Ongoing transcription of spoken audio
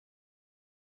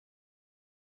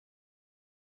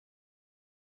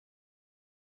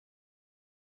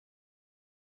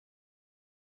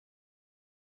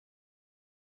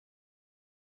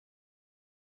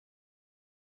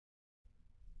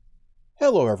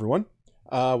Hello everyone,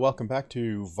 welcome back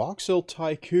to Voxel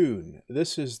Tycoon.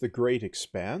 This is the Great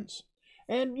Expanse,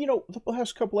 and the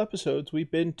last couple episodes we've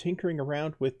been tinkering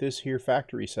around with this here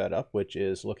factory setup, which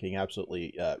is looking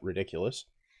absolutely ridiculous.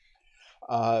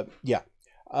 Yeah.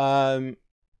 Now,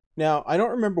 I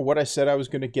don't remember what I said I was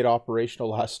going to get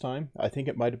operational last time. I think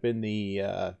it might have been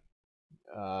the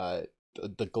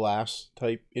glass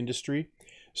type industry.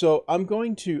 So I'm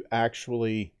going to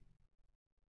actually,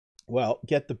 well,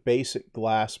 get the basic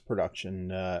glass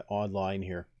production online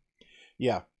here.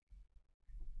 Yeah,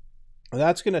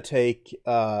 that's going to take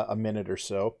a minute or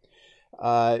so.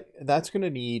 That's going to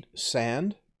need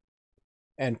sand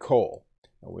and coal.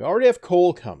 Now, we already have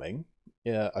coal coming,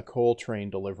 a coal train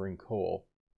delivering coal,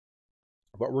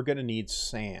 but we're going to need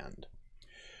sand.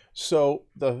 So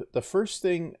the first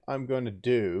thing I'm going to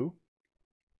do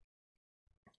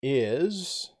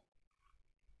is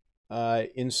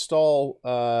install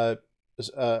a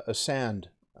sand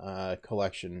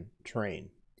collection train,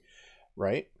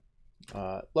 right?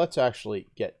 Let's actually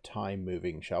get time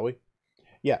moving, shall we?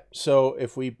 Yeah, so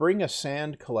if we bring a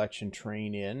sand collection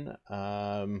train in,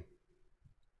 yeah,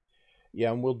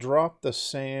 and we'll drop the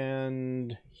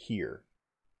sand here.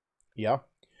 Yeah.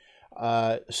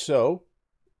 So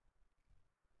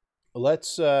let's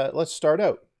start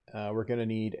out. We're going to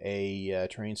need a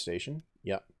train station.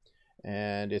 Yeah.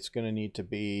 And it's going to need to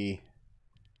be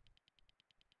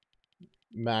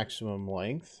maximum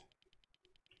length,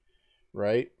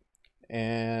 right?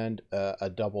 And a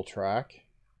double track.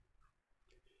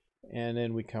 And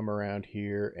then we come around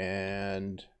here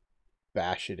and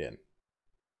bash it in.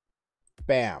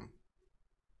 Bam.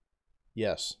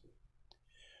 Yes.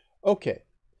 Okay.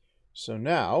 So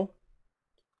now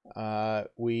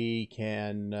we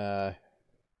can, we're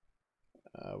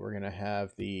going to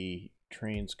have the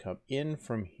trains come in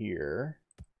from here.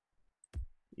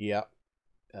 Yep.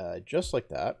 Just like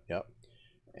that. Yep.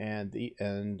 And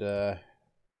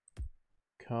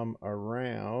come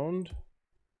around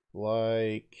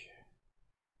like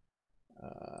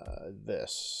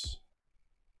this.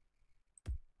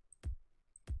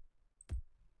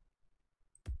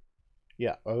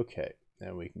 Yeah, okay.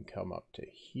 Then we can come up to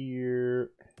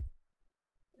here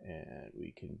and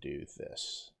we can do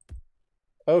this.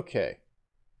 Okay.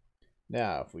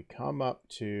 Now, if we come up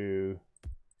to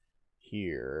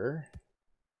here,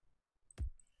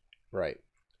 right.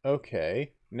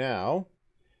 Okay. Now,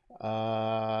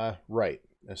 right.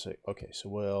 Okay, so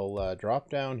we'll drop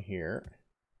down here.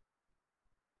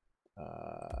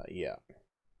 Yeah.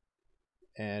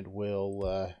 And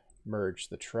we'll merge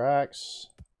the tracks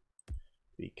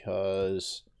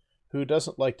because who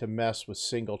doesn't like to mess with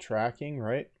single tracking,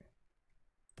 right?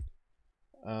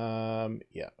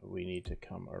 Yeah, we need to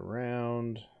come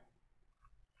around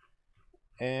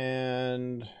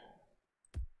and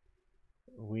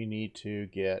we need to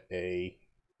get a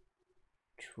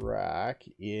track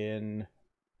in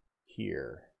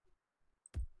here.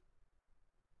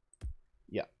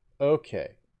 Yeah,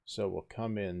 okay. So we'll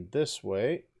come in this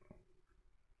way.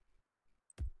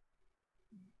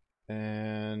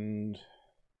 And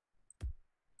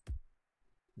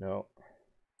no,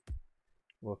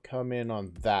 we'll come in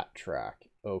on that track.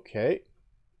 Okay.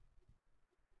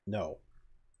 No.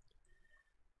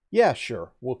 Yeah,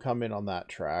 sure. We'll come in on that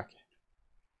track.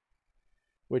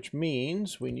 Which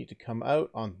means we need to come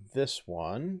out on this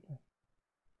one.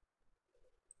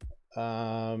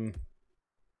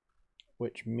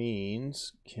 Which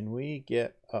means, can we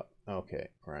get up? Okay,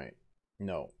 right.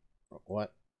 No.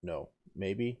 What? No.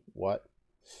 Maybe? What?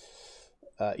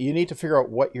 You need to figure out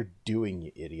what you're doing,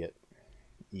 you idiot.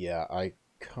 Yeah, I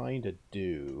kind of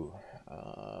do.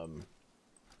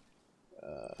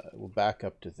 We'll back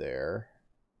up to there.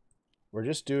 We're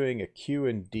just doing a Q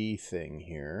and D thing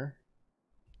here.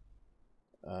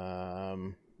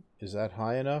 Is that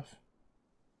high enough?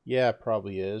 Yeah, it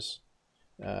probably is.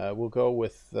 We'll go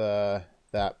with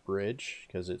that bridge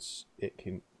because it's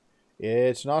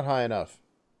not high enough.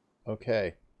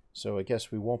 Okay, so I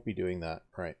guess we won't be doing that,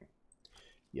 right?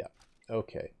 Yeah.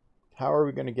 Okay. How are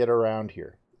we going to get around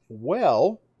here?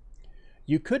 Well,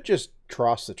 you could just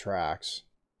cross the tracks.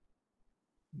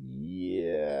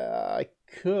 Yeah, I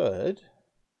could.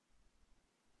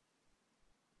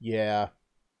 Yeah.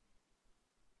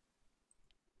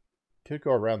 Could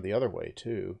go around the other way,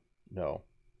 too. No.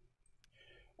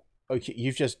 Okay,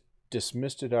 you've just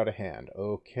dismissed it out of hand.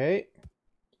 Okay.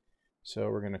 So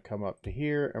we're going to come up to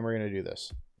here, and we're going to do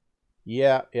this.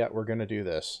 Yeah, we're going to do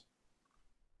this.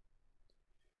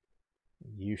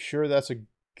 You sure that's a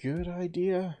good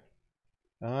idea?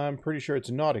 I'm pretty sure it's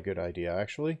not a good idea,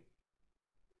 actually.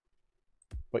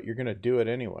 But you're going to do it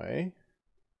anyway.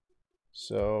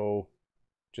 So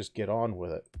just get on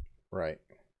with it. Right.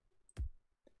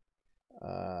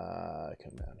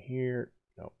 Come down here.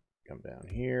 Nope. Come down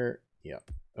here.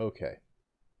 Yep. Okay.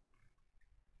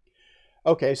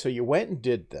 Okay, so you went and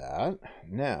did that.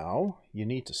 Now you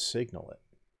need to signal it.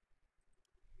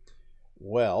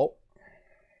 Well,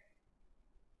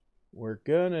 we're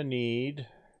gonna need,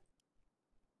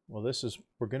 well,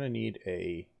 we're gonna need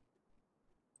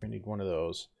one of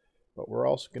those, but we're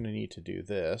also gonna need to do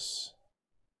this.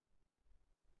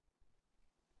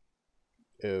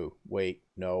 Oh, wait,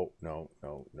 no.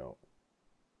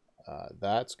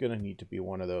 That's gonna need to be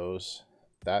one of those.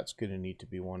 That's gonna need to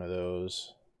be one of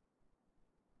those.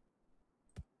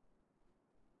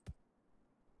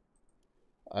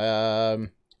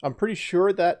 I'm pretty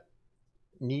sure that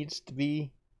needs to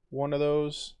be one of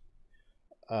those.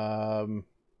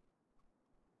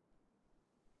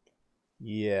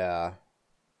 Yeah.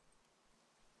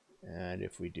 And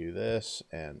if we do this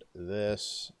and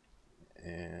this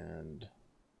and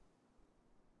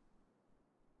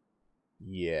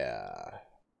yeah,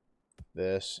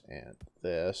 this and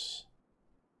this,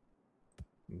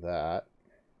 that,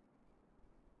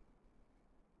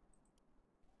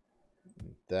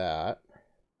 that.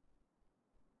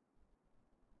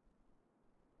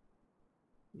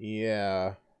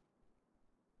 Yeah.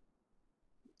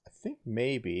 I think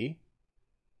maybe.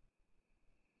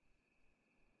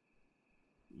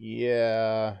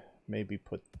 Yeah, maybe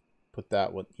put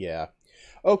that one. Yeah.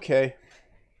 Okay.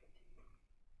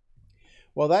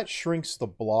 Well, that shrinks the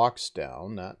blocks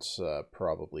down. That's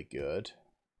probably good.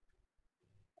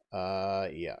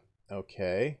 Yeah.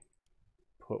 Okay.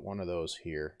 Put one of those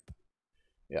here.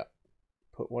 Yeah.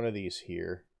 Put one of these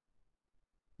here.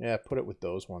 Yeah, put it with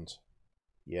those ones.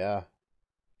 Yeah.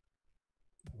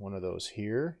 One of those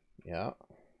here. Yeah.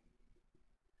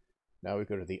 Now we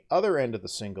go to the other end of the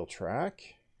single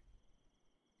track.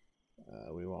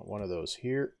 We want one of those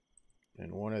here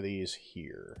and one of these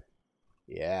here.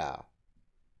 Yeah.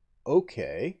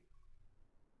 Okay.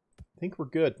 I think we're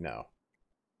good now.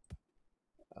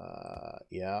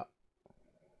 Yeah.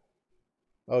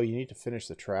 Oh, you need to finish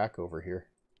the track over here.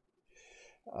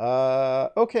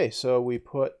 Okay, so we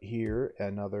put here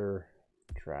another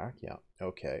track. Yeah.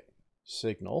 Okay.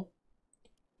 Signal.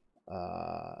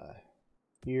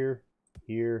 Here,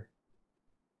 here,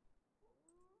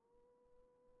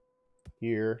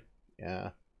 here.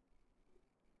 Yeah.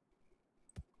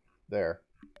 There.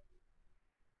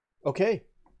 Okay.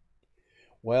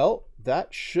 Well,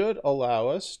 that should allow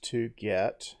us to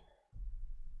get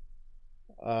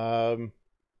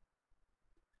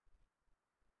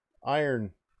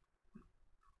iron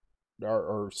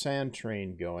or sand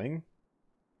train going.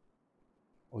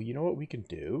 Oh, you know what we can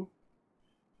do?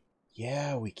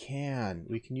 Yeah, we can.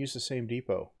 We can use the same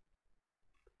depot.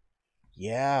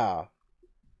 Yeah.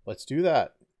 Let's do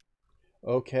that.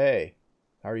 Okay.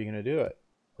 How are you going to do it?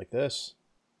 Like this?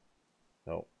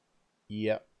 No.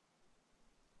 Yep.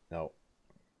 No.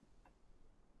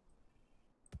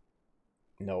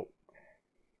 No.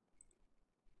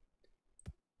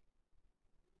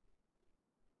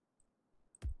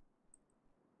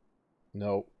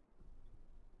 No.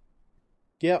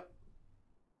 Yep.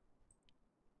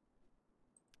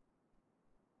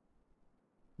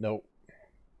 Nope.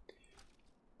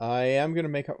 I am going to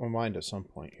make up my mind at some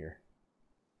point here.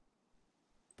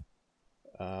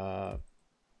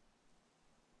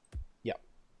 Yeah.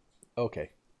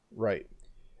 Okay. Right.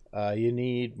 You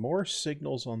need more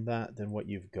signals on that than what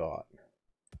you've got.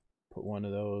 Put one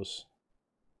of those.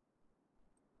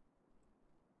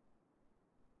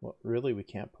 What, really? We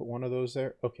can't put one of those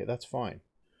there? Okay, that's fine.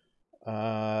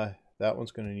 That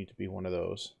one's going to need to be one of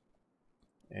those.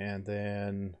 And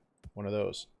then one of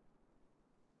those.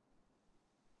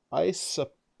 I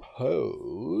suppose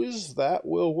that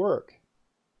will work.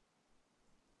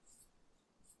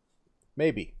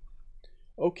 Maybe.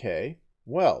 Okay,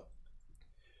 well,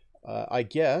 I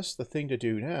guess the thing to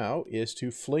do now is to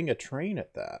fling a train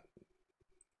at that.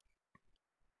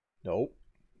 Nope.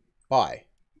 Buy.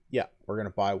 Yeah, we're going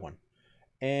to buy one.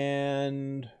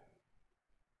 And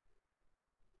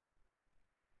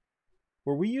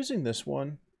were we using this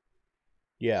one?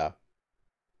 Yeah.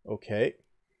 Okay.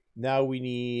 Now we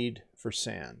need for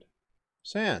sand.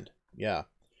 Sand. Yeah.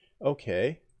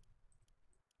 Okay.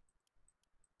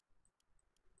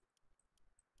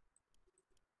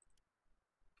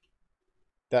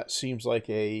 That seems like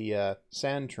a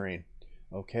sand train.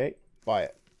 Okay, buy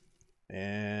it.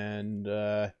 And,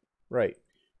 right,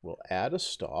 we'll add a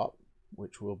stop,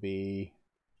 which will be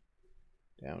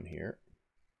down here.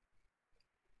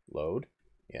 Load,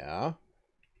 yeah.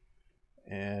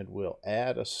 And we'll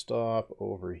add a stop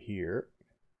over here.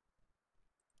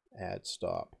 Add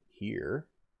stop here.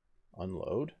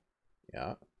 Unload.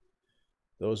 Yeah.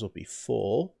 Those will be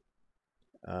full.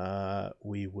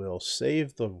 We will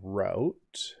save the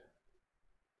route.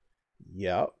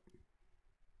 Yep.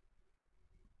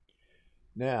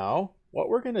 Now, what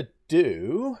we're going to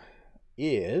do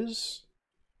is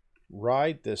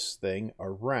ride this thing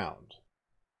around.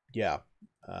 Yeah.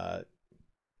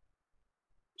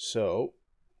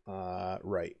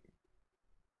 Right.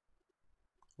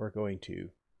 We're going to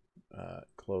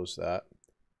close that.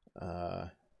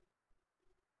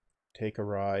 Take a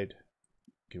ride.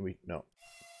 Can we? No.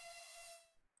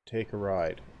 Take a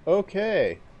ride.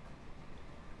 Okay.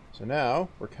 So now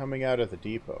we're coming out of the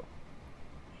depot.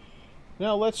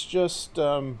 Now let's just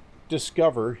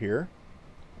discover here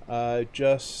how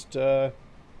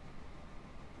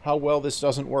well this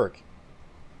doesn't work.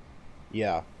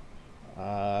 Yeah.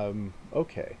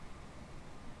 Okay.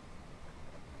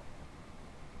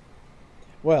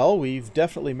 Well, we've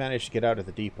definitely managed to get out of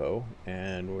the depot,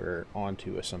 and we're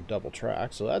onto some double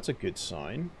track, so that's a good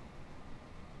sign.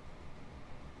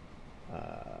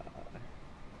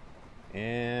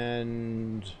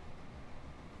 And,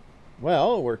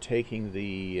 well, we're taking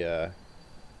the...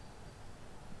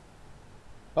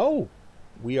 Oh!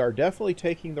 We are definitely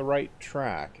taking the right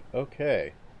track.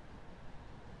 Okay.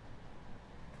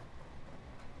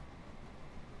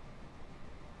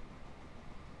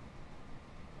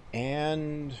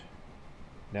 And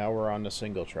now we're on the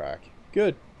single track.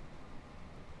 Good.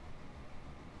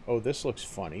 Oh, this looks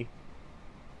funny.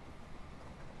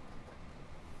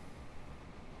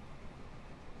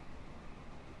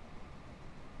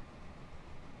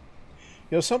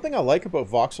 You know, something I like about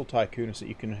Voxel Tycoon is that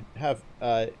you can have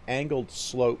angled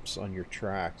slopes on your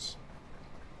tracks,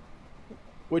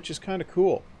 which is kind of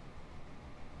cool.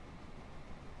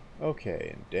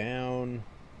 Okay, and down,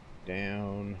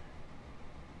 down.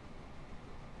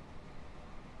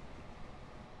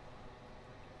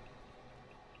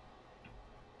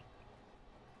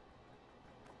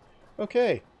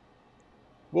 Okay,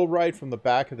 we'll ride from the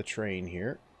back of the train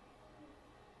here.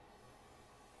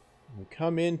 We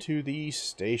come into the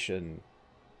station.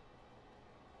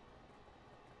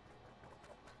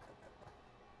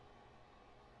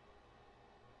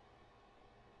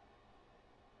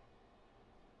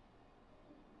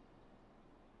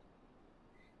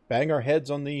 Bang our heads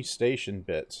on the station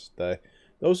bits.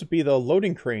 Those would be the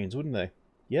loading cranes, wouldn't they?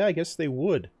 Yeah, I guess they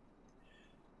would.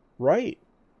 Right.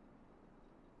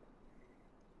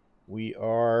 We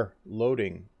are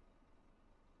loading.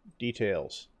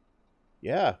 Details.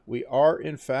 Yeah, we are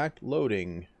in fact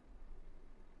loading.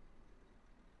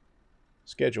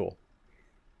 Schedule.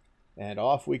 And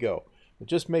off we go. But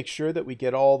just make sure that we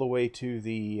get all the way to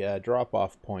the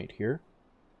drop-off point here.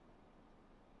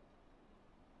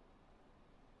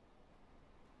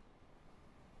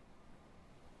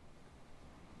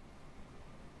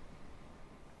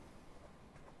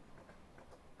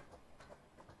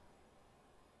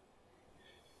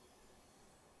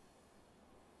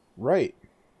 Right.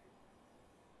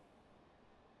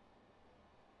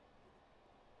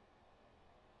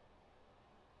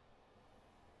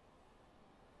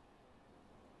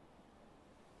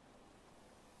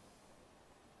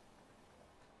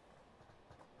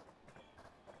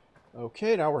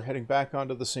 Okay, now we're heading back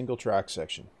onto the single track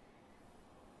section.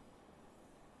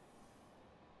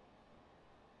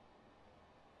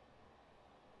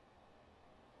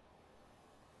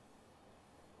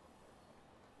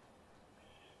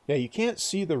 Yeah, you can't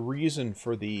see the reason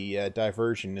for the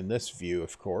diversion in this view,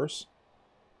 of course,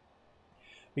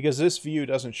 because this view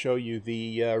doesn't show you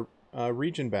the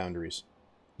region boundaries.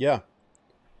 Yeah.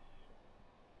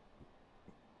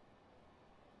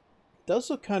 It does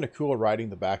look kind of cool riding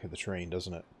the back of the train,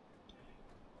 doesn't it?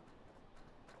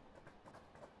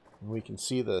 We can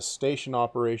see the station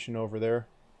operation over there.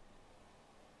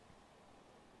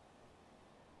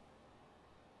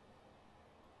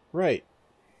 Right.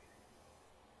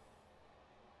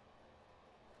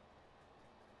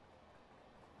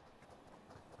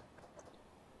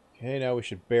 Okay, now we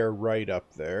should bear right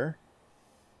up there.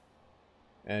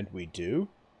 And we do.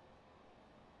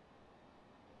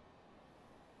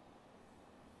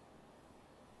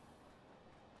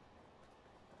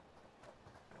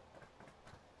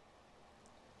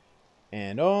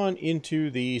 And on into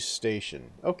the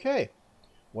station. Okay.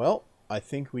 Well, I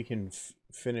think we can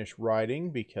finish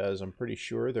riding because I'm pretty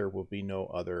sure there will be no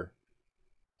other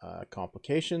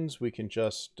complications. We can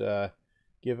just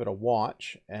give it a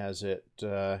watch as it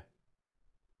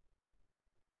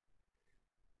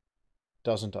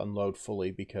doesn't unload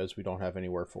fully because we don't have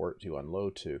anywhere for it to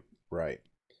unload to. Right.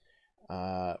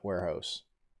 Warehouse.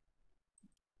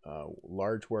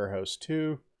 Large warehouse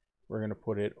 2. We're going to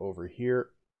put it over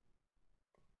here.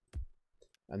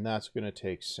 And that's going to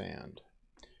take sand.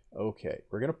 Okay,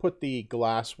 we're going to put the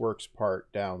glassworks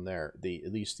part down there,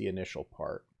 at least the initial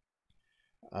part.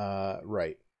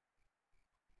 Right.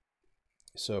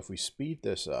 So if we speed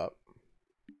this up,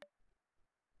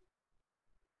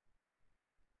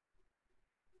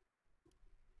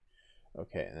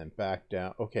 okay, and then back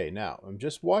down. Okay, now I'm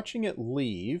just watching it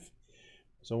leave,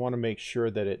 so I want to make sure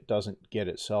that it doesn't get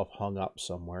itself hung up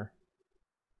somewhere.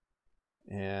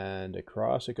 And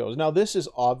across it goes. Now this is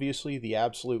obviously the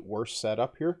absolute worst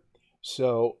setup here,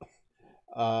 so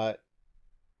I'm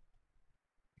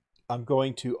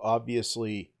going to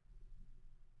obviously,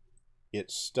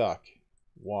 it's stuck.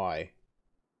 Why?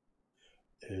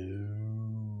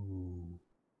 Ooh.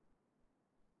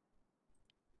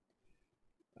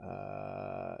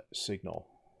 Signal.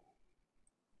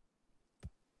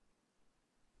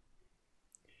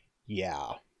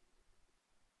 Yeah.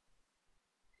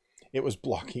 It was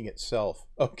blocking itself.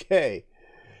 Okay.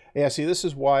 Yeah, see, this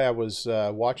is why I was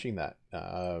watching that.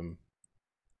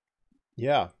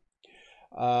 Yeah.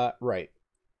 Right.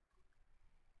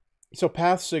 So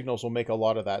path signals will make a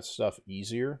lot of that stuff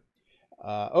easier.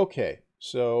 Okay,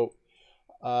 so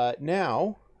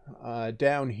now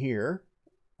down here,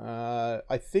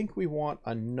 I think we want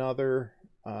another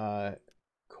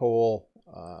coal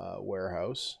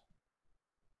warehouse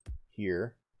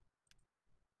here.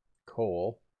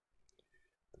 Coal.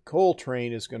 The coal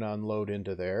train is going to unload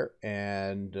into there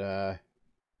and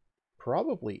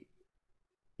probably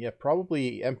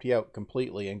empty out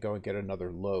completely and go and get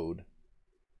another load.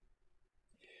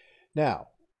 Now,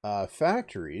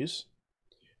 factories,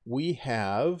 we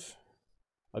have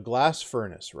a glass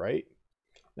furnace, right?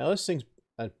 Now this thing's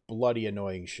a bloody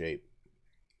annoying shape.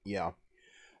 Yeah.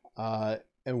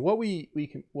 And what we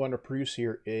want to produce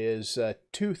here is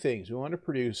two things. We want to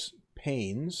produce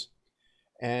panes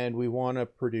and we want to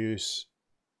produce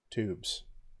tubes,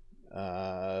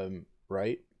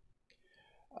 right?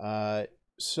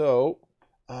 So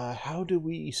how do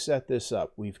we set this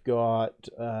up? We've got,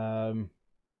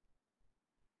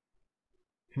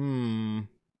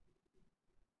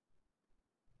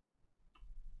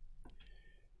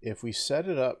 if we set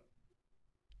it up,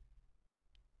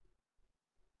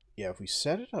 yeah, if we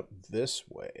set it up this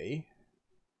way,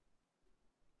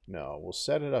 no, we'll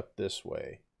set it up this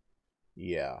way.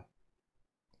 Yeah.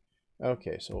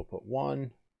 Okay, so we'll put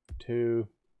 1, 2,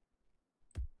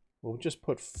 we'll just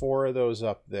put 4 of those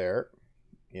up there.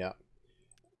 Yeah.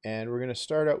 And we're going to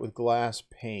start out with glass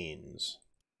panes.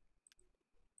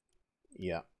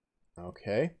 Yeah.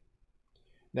 Okay.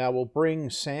 Now we'll bring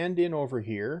sand in over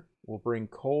here. We'll bring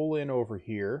coal in over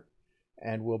here.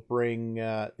 And we'll bring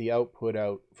the output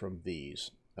out from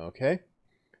these. Okay.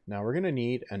 Now we're going to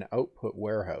need an output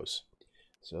warehouse.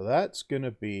 So that's going to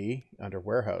be under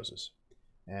warehouses.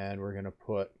 And we're going to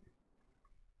put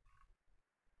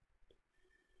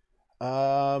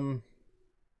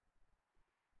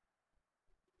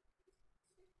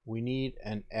we need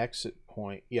an exit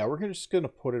point. Yeah, we're just going to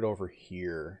put it over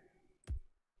here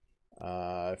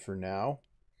for now.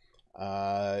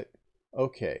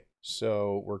 Okay,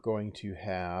 so we're going to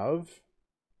have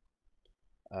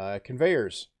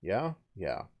conveyors. Yeah,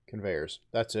 conveyors.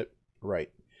 That's it. Right.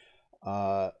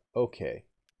 Okay.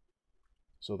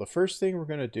 So the first thing we're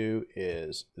going to do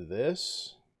is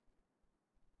this.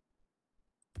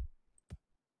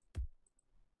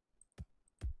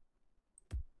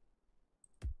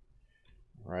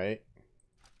 Right.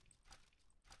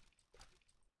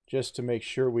 Just to make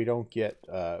sure we don't get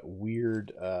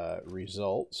weird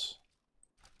results.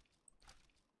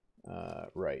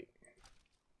 Right.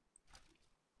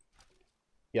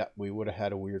 Yeah, we would have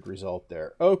had a weird result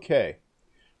there. Okay.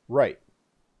 Right.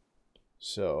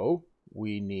 So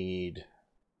we need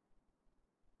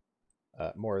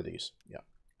more of these. Yeah.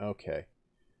 Okay.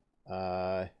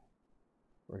 We're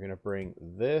going to bring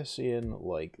this in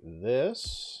like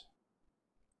this.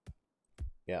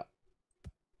 Yeah.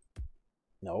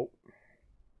 Nope.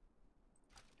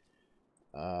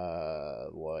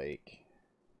 Like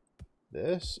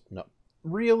this? No.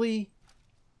 Really?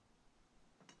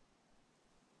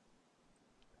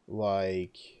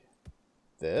 Like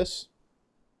this?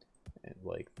 And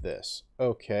like this.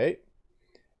 Okay.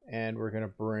 And we're going to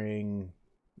bring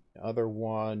the other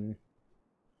one.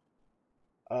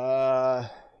 How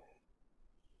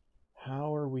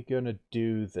are we going to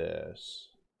do this?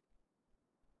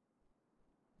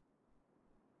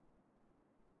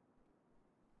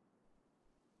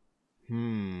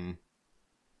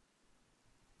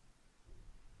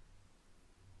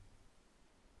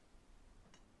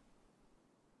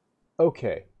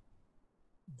 Okay.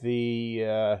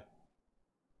 The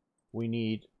we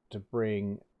need to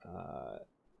bring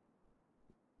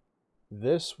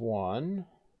this one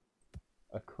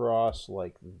across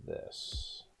like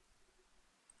this.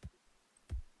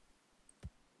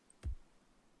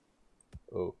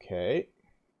 Okay.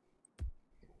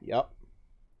 Yep.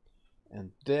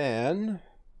 And then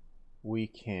we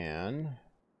can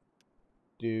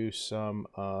do some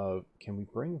of... Can we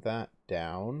bring that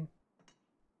down?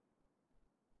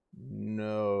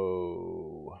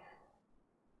 No.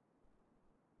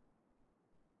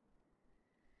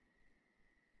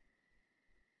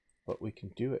 But we can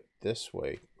do it this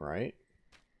way, right?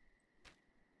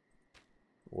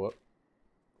 Whoop.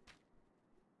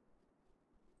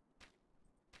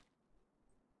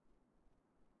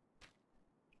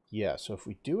 Yeah, so if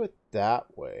we do it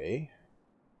that way...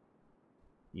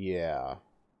 Yeah.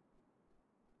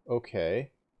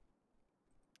 Okay.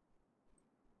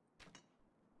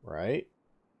 Right?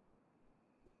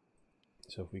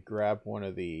 So if we grab one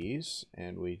of these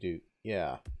and we do...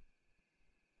 Yeah.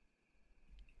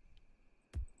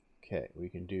 Okay, we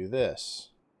can do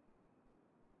this.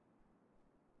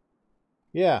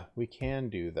 Yeah, we can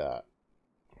do that.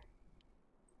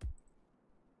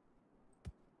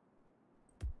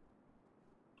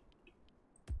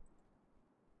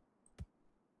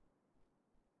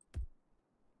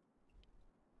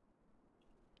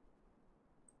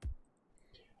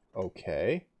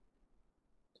 Okay.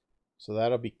 So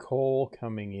that'll be coal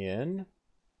coming in.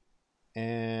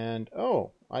 And,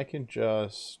 oh, I can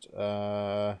just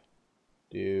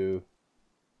do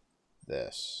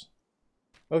this.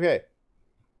 Okay.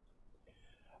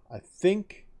 I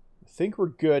think we're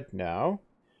good now.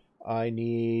 I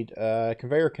need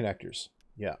conveyor connectors.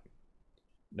 Yeah.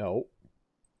 No.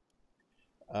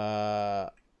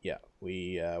 Yeah,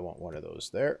 we want one of those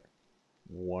there,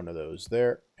 one of those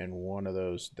there, and one of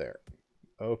those there.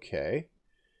 Okay.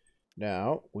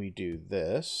 Now we do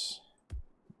this,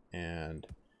 and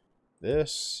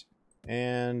this,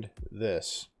 and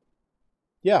this.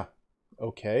 Yeah.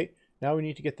 Okay. Now we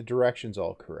need to get the directions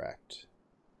all correct.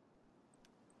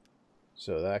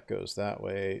 So that goes that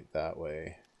way, that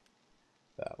way,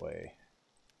 that way.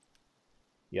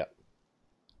 Yep.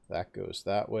 That goes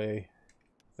that way,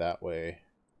 that way.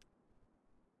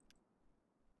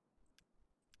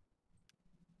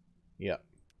 Yep.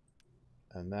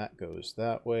 And that goes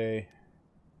that way.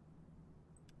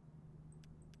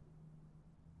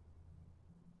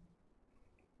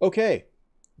 Okay.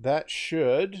 That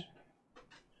should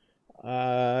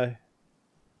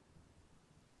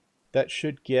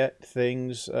get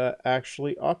things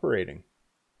actually operating.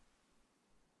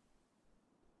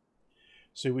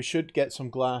 So we should get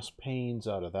some glass panes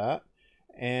out of that.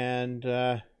 And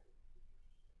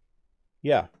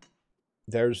yeah,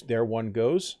 there one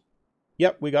goes.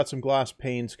 Yep, we got some glass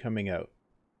panes coming out.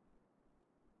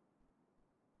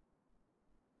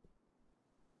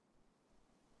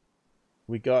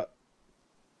 We got...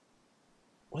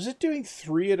 Was it doing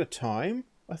 3 at a time?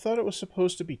 I thought it was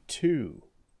supposed to be 2.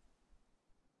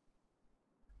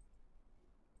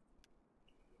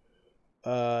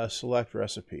 Select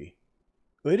recipe.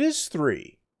 It is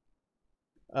 3.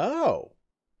 Oh.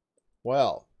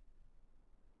 Well.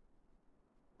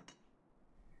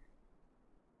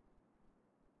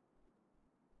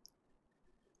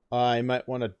 I might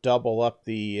want to double up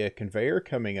the conveyor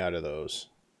coming out of those.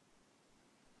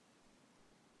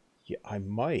 Yeah, I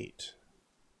might.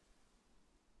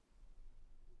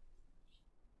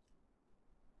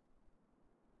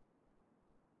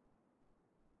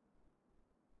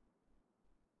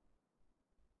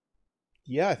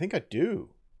 Yeah, I think I do.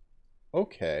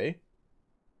 Okay.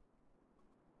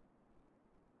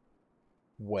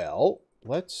 Well,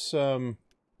 let's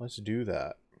do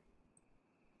that.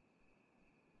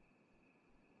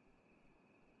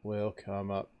 We'll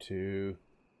come up to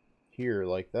here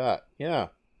like that. Yeah.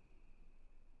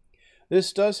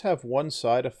 This does have one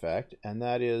side effect, and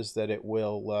that is that it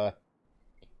will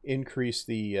increase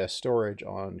the storage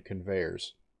on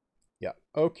conveyors. Yeah,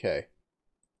 okay.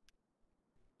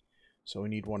 So we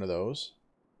need one of those.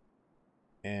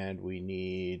 And we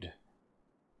need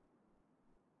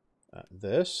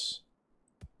this.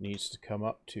 Needs to come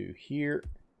up to here.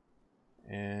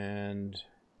 And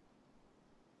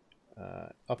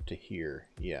up to here,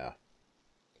 yeah.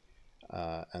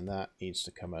 And that needs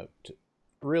to come out to...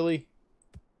 Really?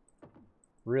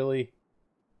 Really?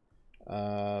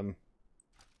 Yeah,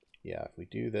 if we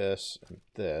do this and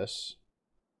this,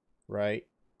 right?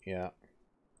 Yeah.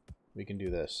 We can do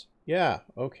this. Yeah,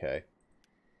 okay.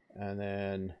 And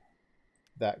then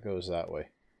that goes that way.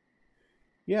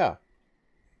 Yeah.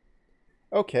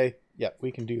 Okay, yeah,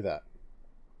 we can do that.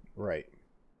 Right.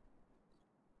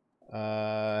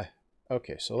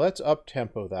 Okay, so let's up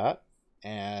tempo that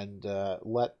and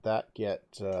let that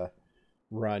get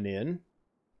run in.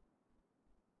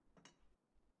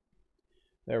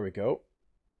 There we go.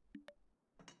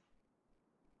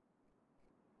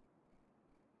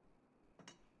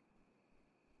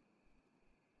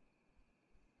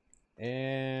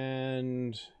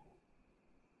 And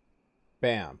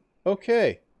bam.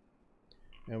 Okay.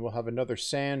 And we'll have another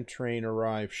sand train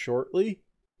arrive shortly.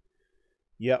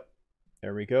 Yep.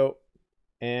 There we go.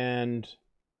 And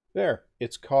there,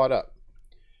 it's caught up.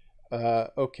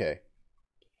 Okay.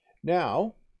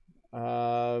 Now,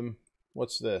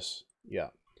 what's this? Yeah.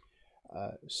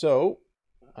 So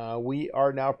we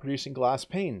are now producing glass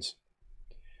panes,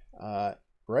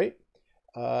 right?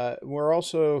 We're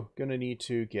also going to need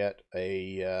to get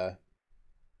a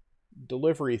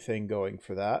delivery thing going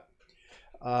for that.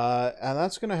 And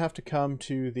that's going to have to come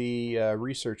to the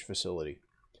research facility.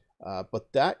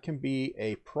 But that can be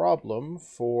a problem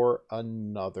for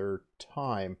another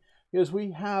time, because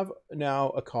we have now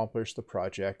accomplished the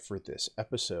project for this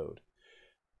episode.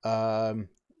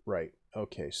 Right.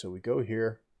 Okay, so we go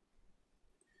here.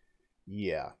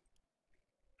 Yeah.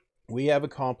 We have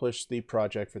accomplished the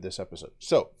project for this episode.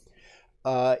 So,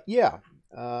 yeah.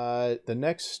 The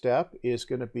next step is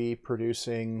going to be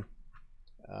producing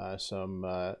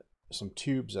some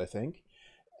tubes, I think.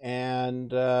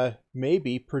 And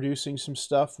maybe producing some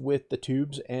stuff with the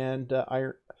tubes and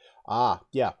iron.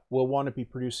 Yeah, we'll want to be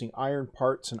producing iron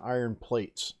parts and iron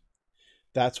plates.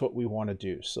 That's what we want to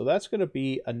do. So that's going to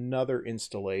be another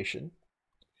installation,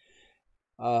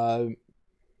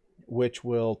 which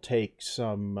will take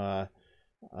some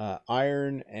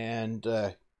iron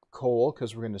and coal,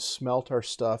 because we're going to smelt our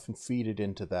stuff and feed it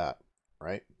into that,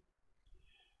 right?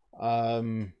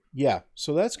 Yeah,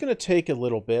 so that's going to take a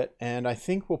little bit, and I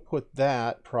think we'll put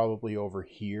that probably over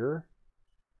here.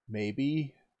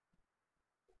 Maybe.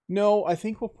 No, I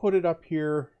think we'll put it up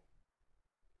here.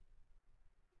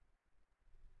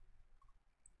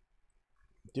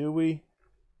 Do we?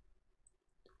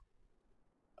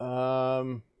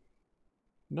 Not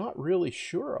really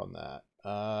sure on that.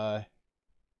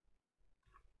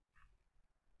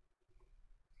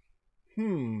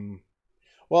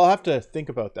 Well, I'll have to think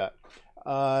about that.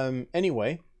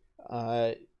 Anyway,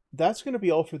 that's going to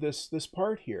be all for this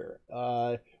part here.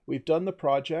 We've done the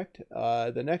project.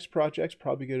 The next project's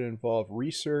probably going to involve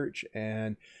research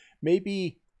and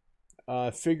maybe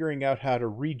figuring out how to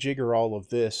rejigger all of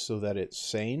this so that it's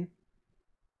sane.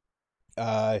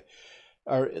 Or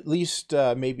at least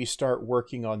maybe start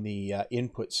working on the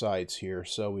input sides here,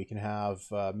 so we can have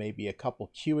maybe a couple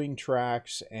queuing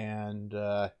tracks and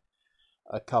a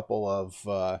couple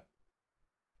of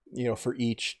for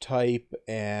each type,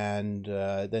 and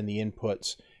then the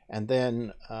inputs, and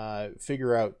then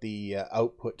figure out the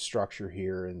output structure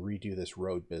here and redo this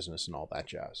road business and all that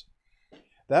jazz.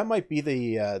 That might be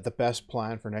the best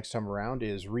plan for next time around,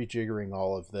 is rejiggering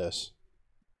all of this.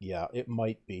 Yeah, it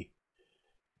might be.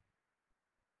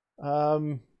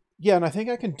 Yeah, and I think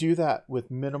I can do that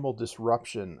with minimal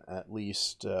disruption, at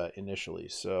least initially.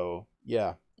 So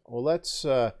yeah, well, let's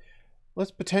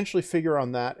potentially figure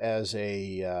on that as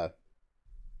a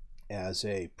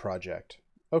project.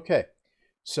 Okay,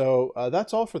 so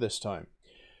that's all for this time.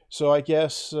 So I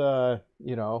guess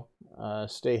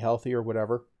stay healthy or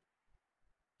whatever,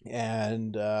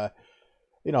 and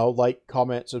like,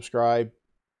 comment, subscribe,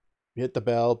 hit the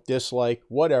bell, dislike,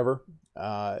 whatever.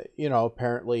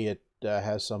 Apparently it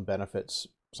has some benefits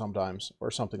sometimes, or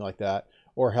something like that,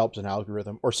 or helps an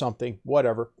algorithm or something,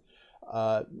 whatever.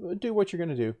 Do what you're going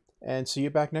to do, and see you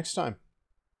back next time.